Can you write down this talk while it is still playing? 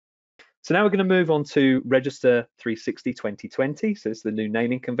So now we're going to move on to Register 360 2020. So it's the new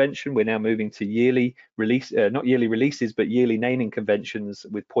naming convention. We're now moving to yearly release, not yearly releases, but yearly naming conventions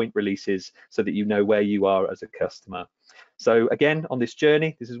with point releases so that you know where you are as a customer. So again, on this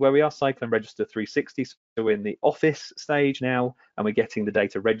journey, this is where we are, Cyclone Register 360. So we're in the office stage now, and we're getting the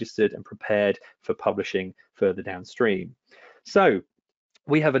data registered and prepared for publishing further downstream. So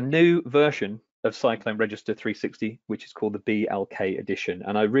we have a new version of Cyclone Register 360, which is called the BLK Edition.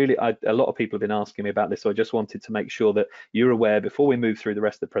 And a lot of people have been asking me about this, so I just wanted to make sure that you're aware before we move through the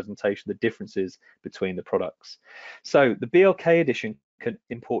rest of the presentation, the differences between the products. So the BLK Edition can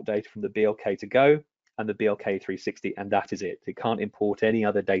import data from the BLK to go and the BLK 360, and that is it. It can't import any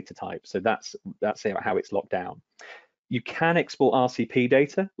other data type. So that's how it's locked down. You can export RCP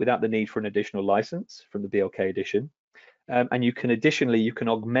data without the need for an additional license from the BLK Edition. And you can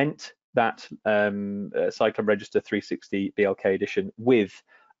augment that Cyclone Register 360 BLK Edition with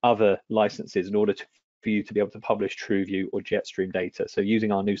other licenses in order for you to be able to publish TrueView or Jetstream data. So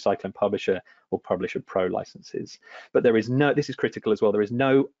using our new Cyclone Publisher or Publisher Pro licenses. But there is no, this is critical as well, there is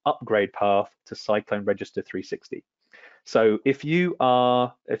no upgrade path to Cyclone Register 360. So if you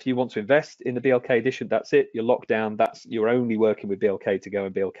want to invest in the BLK Edition, that's it, you're locked down, you're only working with BLK to go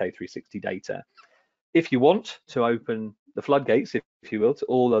and BLK 360 data. If you want to open the floodgates, if you will, to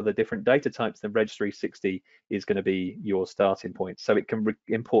all other different data types, then Reg 360 is going to be your starting point. So it can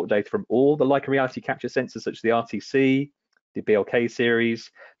import data from all the Leica reality capture sensors, such as the RTC, the BLK series,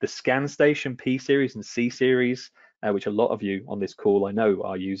 the ScanStation P series and C series, which a lot of you on this call I know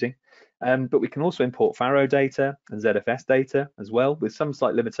are using. But we can also import Faro data and ZFS data as well, with some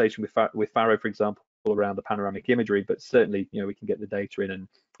slight limitation with Faro, for example, around the panoramic imagery, but certainly, we can get the data in and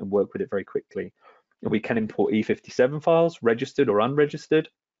work with it very quickly. We can import E57 files, registered or unregistered,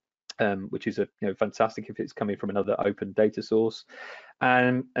 which is fantastic if it's coming from another open data source.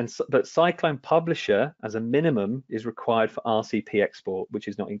 But Cyclone Publisher, as a minimum, is required for RCP export, which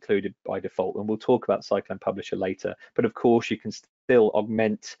is not included by default. And we'll talk about Cyclone Publisher later. But of course, you can still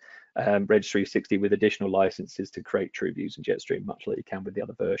augment Reg 360 with additional licenses to create TrueViews and Jetstream, much like you can with the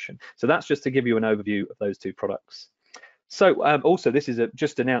other version. So that's just to give you an overview of those two products. So also, this is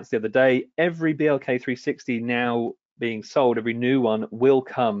just announced the other day, every BLK 360 now being sold, every new one will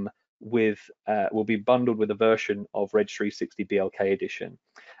come with, will be bundled with a version of Reg 360 BLK Edition.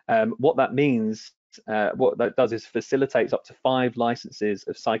 What that means, what that does is facilitates up to 5 licenses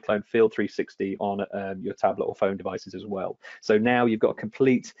of Cyclone Field 360 on your tablet or phone devices as well. So now you've got a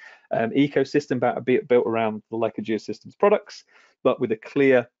complete ecosystem built around the Leica Geosystems products, but with a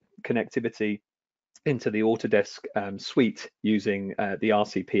clear connectivity into the Autodesk suite using the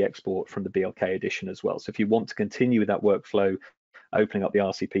RCP export from the BLK Edition as well. So if you want to continue with that workflow, opening up the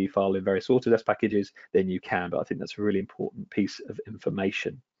RCP file in various Autodesk packages, then you can. But I think that's a really important piece of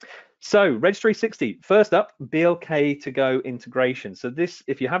information. So Reg 360, first up, BLK to go integration. So this,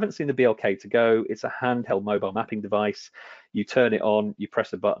 if you haven't seen the BLK to go, it's a handheld mobile mapping device. You turn it on, you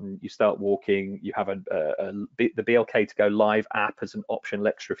press a button, you start walking, you have the BLK to go live app as an optional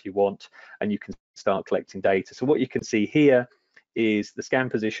extra if you want, and you can start collecting data. So what you can see here is the scan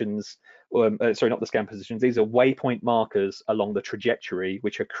positions, sorry, not the scan positions, these are waypoint markers along the trajectory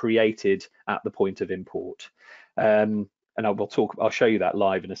which are created at the point of import. And I'll show you that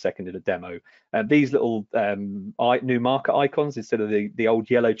live in a second in a demo. These little new marker icons, instead of the old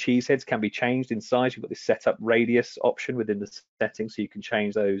yellow cheese heads, can be changed in size. You've got this setup radius option within the settings, so you can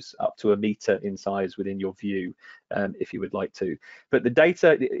change those up to 1 meter in size within your view if you would like to. But the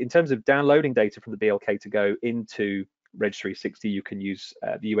data, in terms of downloading data from the BLK to go into Reg 360, you can use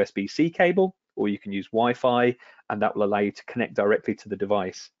the USB-C cable, or you can use Wi-Fi, and that will allow you to connect directly to the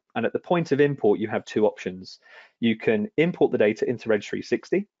device. And at the point of import, you have 2 options. You can import the data into Reg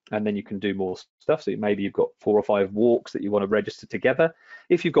 360, and then you can do more stuff. So maybe you've got 4 or 5 walks that you want to register together.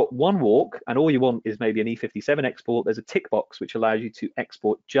 If you've got 1 walk and all you want is maybe an E57 export, there's a tick box which allows you to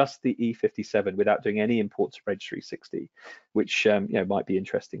export just the E57 without doing any import to Reg 360, which might be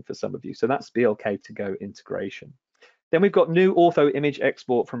interesting for some of you. So that's BLK to go integration. Then we've got new Ortho-image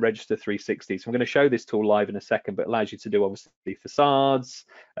export from Register 360. So I'm going to show this tool live in a second, but it allows you to do obviously facades,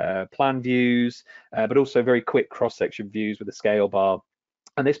 plan views, but also very quick cross-section views with a scale bar.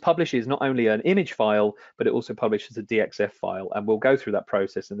 And this publishes not only an image file, but it also publishes a DXF file. And we'll go through that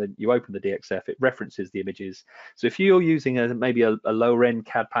process, and then you open the DXF, it references the images. So if you're using maybe a lower end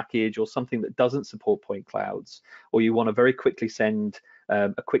CAD package or something that doesn't support point clouds, or you want to very quickly send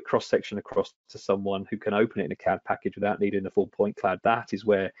a quick cross section across to someone who can open it in a CAD package without needing a full point cloud, that is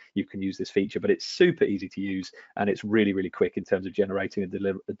where you can use this feature. But it's super easy to use, and it's really, really quick in terms of generating a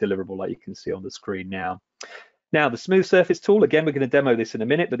deliverable like you can see on the screen now. Now, the smooth surface tool, again, we're going to demo this in a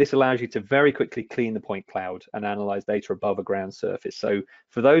minute, but this allows you to very quickly clean the point cloud and analyze data above a ground surface. So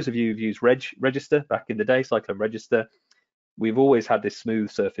for those of you who've used Register back in the day, Cyclone Register, we've always had this smooth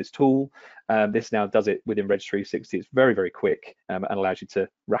surface tool. This now does it within Reg 360. It's very, very quick and allows you to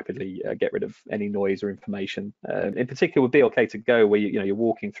rapidly get rid of any noise or information. In particular with BLK to go, where you're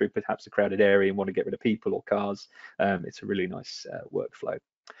walking through perhaps a crowded area and want to get rid of people or cars, it's a really nice workflow.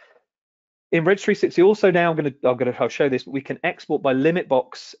 In Reg 360, also now I'll show this, but we can export by limit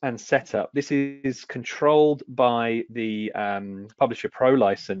box and setup. This is controlled by the Publisher Pro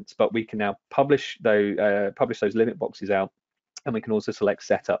license, but we can now publish those limit boxes out, and we can also select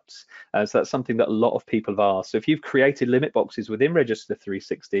setups. So that's something that a lot of people have asked. So if you've created limit boxes within Register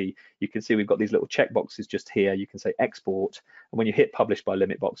 360, you can see we've got these little check boxes just here. You can say export, and when you hit publish by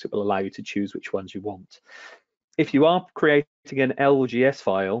limit box, it will allow you to choose which ones you want. If you are creating an LGS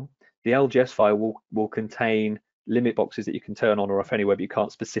file, the LGS file will contain limit boxes that you can turn on or off anywhere, but you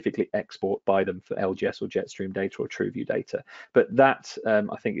can't specifically export by them for LGS or Jetstream data or TrueView data. But that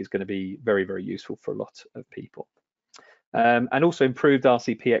I think is going to be very, very useful for a lot of people. And also improved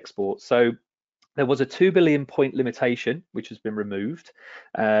RCP export. So there was a 2 billion point limitation, which has been removed.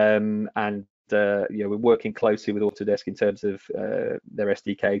 We're working closely with Autodesk in terms of their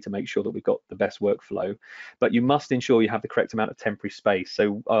SDK to make sure that we've got the best workflow. But you must ensure you have the correct amount of temporary space.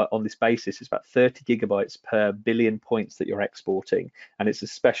 So on this basis, it's about 30 gigabytes per billion points that you're exporting, and it's a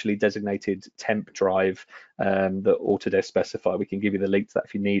specially designated temp drive that Autodesk specify. We can give you the link to that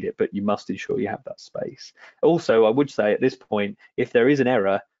if you need it, but you must ensure you have that space. Also, I would say at this point, if there is an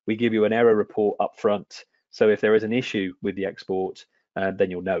error, we give you an error report up front. So if there is an issue with the export,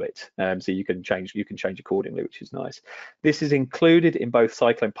 then you'll know it. So you can change accordingly, which is nice. This is included in both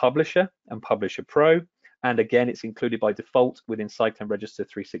Cyclone Publisher and Publisher Pro, and again, it's included by default within Cyclone Register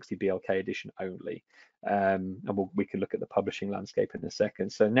 360 BLK Edition only. And we can look at the publishing landscape in a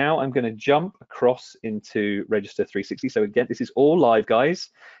second. So now I'm going to jump across into Register 360. So again, this is all live, guys.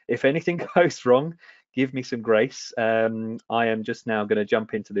 If anything goes wrong, give me some grace. I am just now going to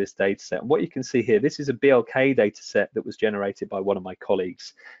jump into this data set. And what you can see here, this is a BLK data set that was generated by one of my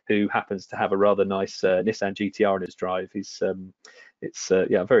colleagues who happens to have a rather nice Nissan GTR in his drive.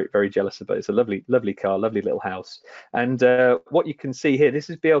 Yeah, very, very jealous of it. It's a lovely, lovely car, lovely little house. And what you can see here, this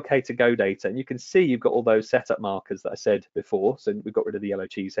is BLK to go data. And you can see you've got all those setup markers that I said before. So we've got rid of the yellow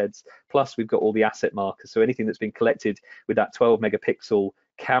cheese heads. Plus we've got all the asset markers. So anything that's been collected with that 12 megapixel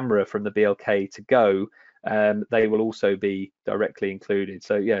camera from the BLK to go, they will also be directly included.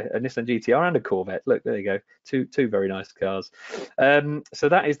 So yeah, a Nissan GTR and a Corvette. Look, there you go, two very nice cars. So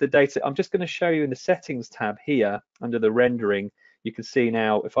that is the data. I'm just going to show you in the settings tab here under the rendering. You can see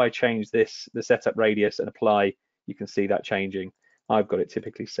now if I change this, the setup radius, and apply, you can see that changing. I've got it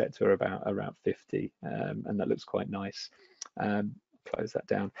typically set to around 50, and that looks quite nice. Close that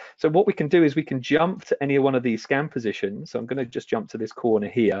down. So what we can do is we can jump to any one of these scan positions. So I'm going to just jump to this corner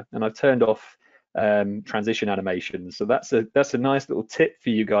here, and I've turned off transition animations. So that's a nice little tip for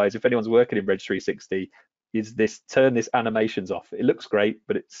you guys if anyone's working in Reg 360. Is turn this animations off. It looks great,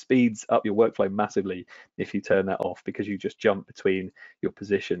 but it speeds up your workflow massively if you turn that off, because you just jump between your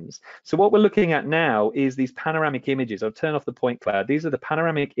positions. So what we're looking at now is these panoramic images. I'll turn off the point cloud. These are the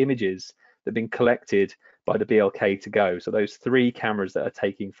panoramic images that have been collected by the BLK to go. So those 3 cameras that are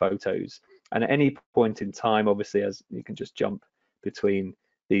taking photos. And at any point in time, obviously, as you can just jump between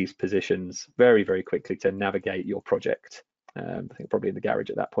these positions very, very quickly to navigate your project. I think probably in the garage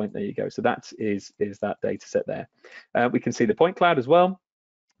at that point. There you go. So that is that data set there. We can see the point cloud as well.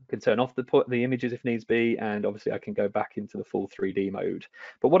 We can turn off the images if needs be, and obviously I can go back into the full 3D mode.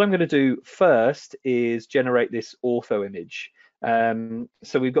 But what I'm going to do first is generate this ortho image.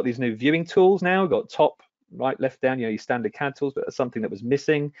 So we've got these new viewing tools now. We've got top, right, left, down, your standard CAD tools, but that's something that was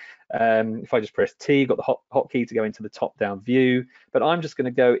missing. If I just press T, you've got the hotkey to go into the top-down view, but I'm just going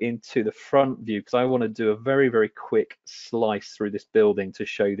to go into the front view because I want to do a very, very quick slice through this building to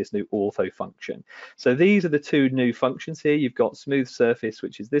show you this new ortho function. So these are the 2 new functions here. You've got smooth surface,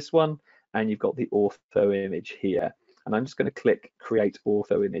 which is this one, and you've got the ortho image here. And I'm just going to click create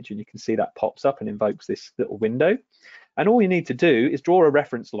ortho image, and you can see that pops up and invokes this little window. And all you need to do is draw a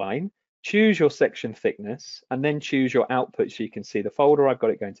reference line, choose your section thickness, and then choose your output. So you can see the folder, I've got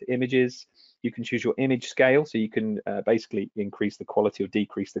it going to images. You can choose your image scale, so you can basically increase the quality or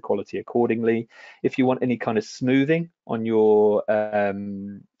decrease the quality accordingly. If you want any kind of smoothing on your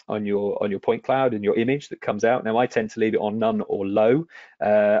point cloud and your image that comes out. Now I tend to leave it on none or low.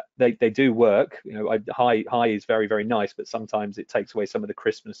 They do work. You know, high is very, very nice, but sometimes it takes away some of the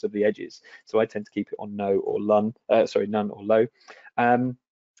crispness of the edges. So I tend to keep it on none or low.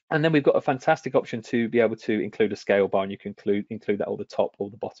 And then we've got a fantastic option to be able to include a scale bar, and you can include that on the top or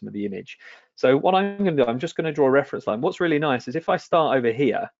the bottom of the image. So what I'm going to do, I'm just going to draw a reference line. What's really nice is if I start over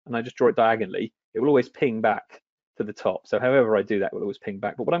here and I just draw it diagonally, it will always ping back to the top. So however I do that, it will always ping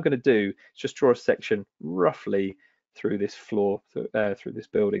back. But what I'm going to do is just draw a section roughly through this floor, through this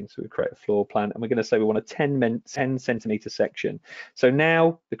building. So we create a floor plan, and we're going to say we want a 10 centimeter section. So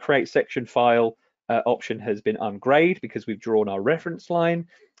now the create section file option has been ungrayed because we've drawn our reference line.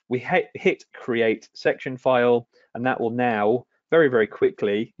 We hit create section file, and that will now very, very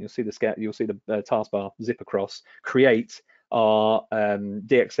quickly, you'll see the taskbar zip across, create our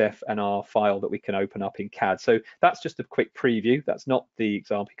DXF and our file that we can open up in CAD. So that's just a quick preview. That's not the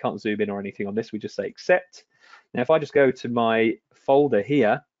example. You can't zoom in or anything on this. We just say accept. Now, if I just go to my folder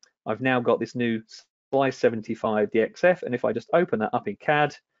here, I've now got this new Slice 75 DXF, and if I just open that up in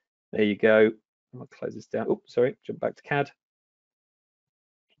CAD, there you go. I'll close this down. Oops, sorry, jump back to CAD.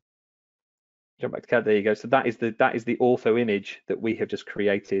 Jump back to CAD, there you go. So that is the Ortho-image that we have just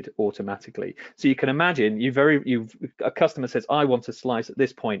created automatically. So you can imagine a customer says, I want to slice at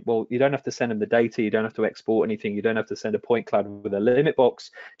this point. Well, you don't have to send them the data, you don't have to export anything, you don't have to send a point cloud with a limit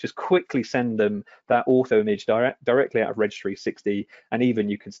box. Just quickly send them that Ortho-image directly out of Reg 360, and even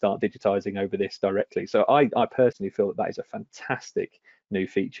you can start digitizing over this directly. So I personally feel that is a fantastic new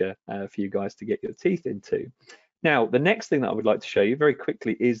feature for you guys to get your teeth into. Now, the next thing that I would like to show you very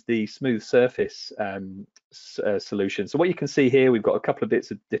quickly is the smooth surface solution. So what you can see here, we've got a couple of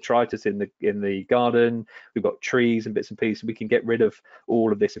bits of detritus in the garden. We've got trees and bits and pieces. We can get rid of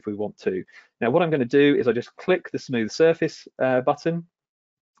all of this if we want to. Now, what I'm going to do is I just click the smooth surface button,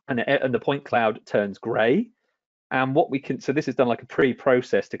 and the point cloud turns grey. And what we can, so this is done like a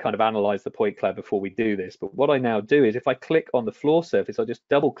pre-process to kind of analyze the point cloud before we do this. But what I now do is if I click on the floor surface, I just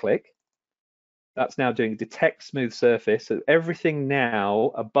double click. That's now doing detect smooth surface. So everything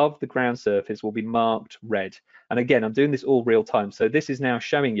now above the ground surface will be marked red. And again, I'm doing this all real time. So this is now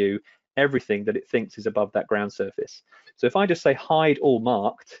showing you everything that it thinks is above that ground surface. So if I just say hide all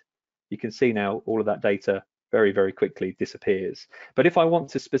marked, you can see now all of that data very, very quickly disappears. But if I want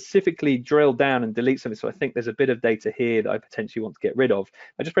to specifically drill down and delete something, so I think there's a bit of data here that I potentially want to get rid of,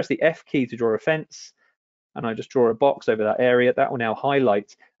 I just press the F key to draw a fence, and I just draw a box over that area. That will now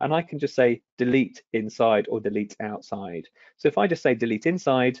highlight, and I can just say delete inside or delete outside. So if I just say delete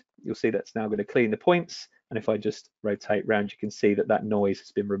inside, you'll see that's now going to clean the points, and if I just rotate round, you can see that that noise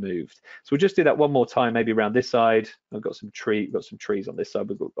has been removed. So we'll just do that one more time, maybe around this side. I've got some trees on this side,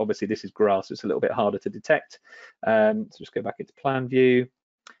 but obviously this is grass, so it's a little bit harder to detect. So just go back into plan view,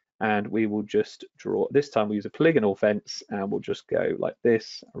 and we will just draw, this time we use a polygonal fence, and we'll just go like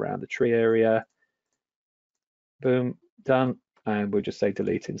this around the tree area. Boom, done. And we'll just say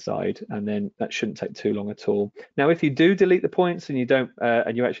delete inside, and then that shouldn't take too long at all. Now, if you do delete the points and you don't,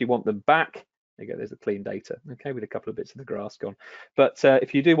 and you actually want them back, there you go, there's the clean data, okay, with a couple of bits of the grass gone. But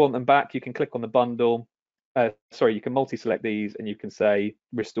if you do want them back, you can click on the bundle. You can multi-select these, and you can say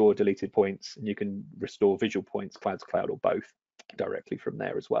restore deleted points, and you can restore visual points, cloud to cloud, or both directly from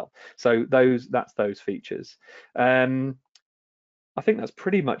there as well. So that's those features. I think that's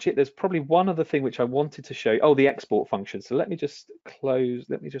pretty much it. There's probably one other thing which I wanted to show you. Oh, the export function. So let me just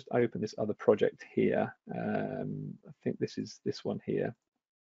open this other project here. I think this is this one here.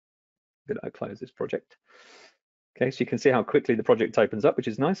 I'm going to close this project. Okay, so you can see how quickly the project opens up, which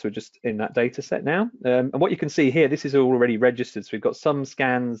is nice. We're just in that data set now. And what you can see here, this is already registered. So we've got some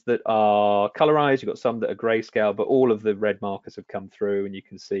scans that are colorized, you've got some that are grayscale, but all of the red markers have come through, and you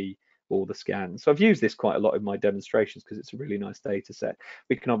can see all the scans. So I've used this quite a lot in my demonstrations because it's a really nice data set.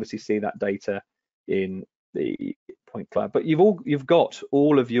 We can obviously see that data in the point cloud, but you've got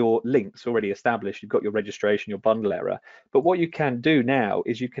all of your links already established. You've got your registration, your bundle error. But what you can do now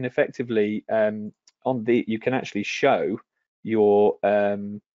is you can effectively you can actually show your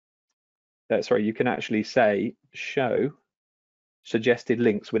you can actually say show suggested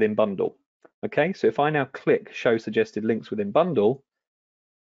links within bundle. Okay, so if I now click show suggested links within bundle,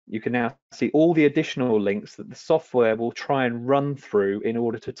 you can now see all the additional links that the software will try and run through in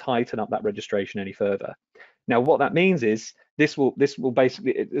order to tighten up that registration any further. Now, what that means is this will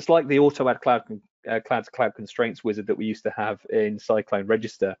basically, it's like the auto add cloud to cloud constraints wizard that we used to have in Cyclone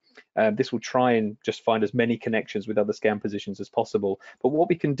Register. This will try and just find as many connections with other scan positions as possible. But what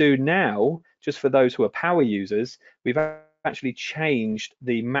we can do now, just for those who are power users, we've actually changed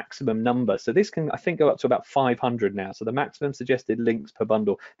the maximum number. So this can, I think, go up to about 500 now. So the maximum suggested links per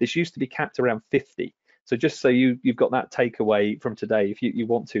bundle. This used to be capped around 50. So just so you've got that takeaway from today, if you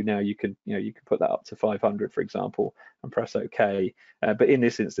want to now, you can put that up to 500, for example, and press OK. But in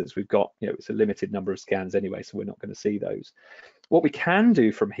this instance, we've got, it's a limited number of scans anyway, so we're not going to see those. What we can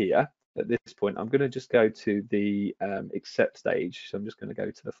do from here at this point, I'm going to just go to the accept stage. So I'm just going to go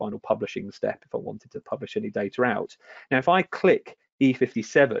to the final publishing step if I wanted to publish any data out. Now, if I click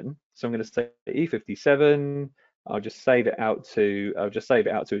E57, so I'm going to say E57, I'll just save it out to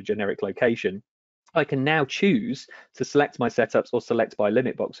a generic location. I can now choose to select my setups or select by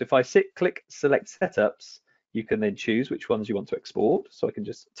limit box. If I click select setups, you can then choose which ones you want to export. So I can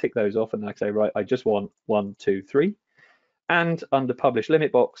just tick those off and I say, right, I just want 1, 2, 3. And under publish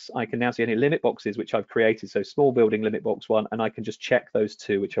limit box, I can now see any limit boxes which I've created. So small building limit box 1, and I can just check those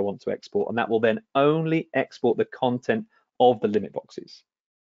 2 which I want to export. And that will then only export the content of the limit boxes,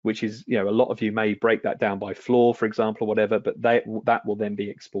 which is, a lot of you may break that down by floor, for example, or whatever, but that will then be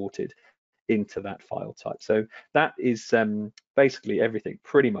exported into that file type. So that is basically everything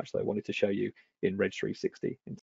pretty much that I wanted to show you in Reg 360.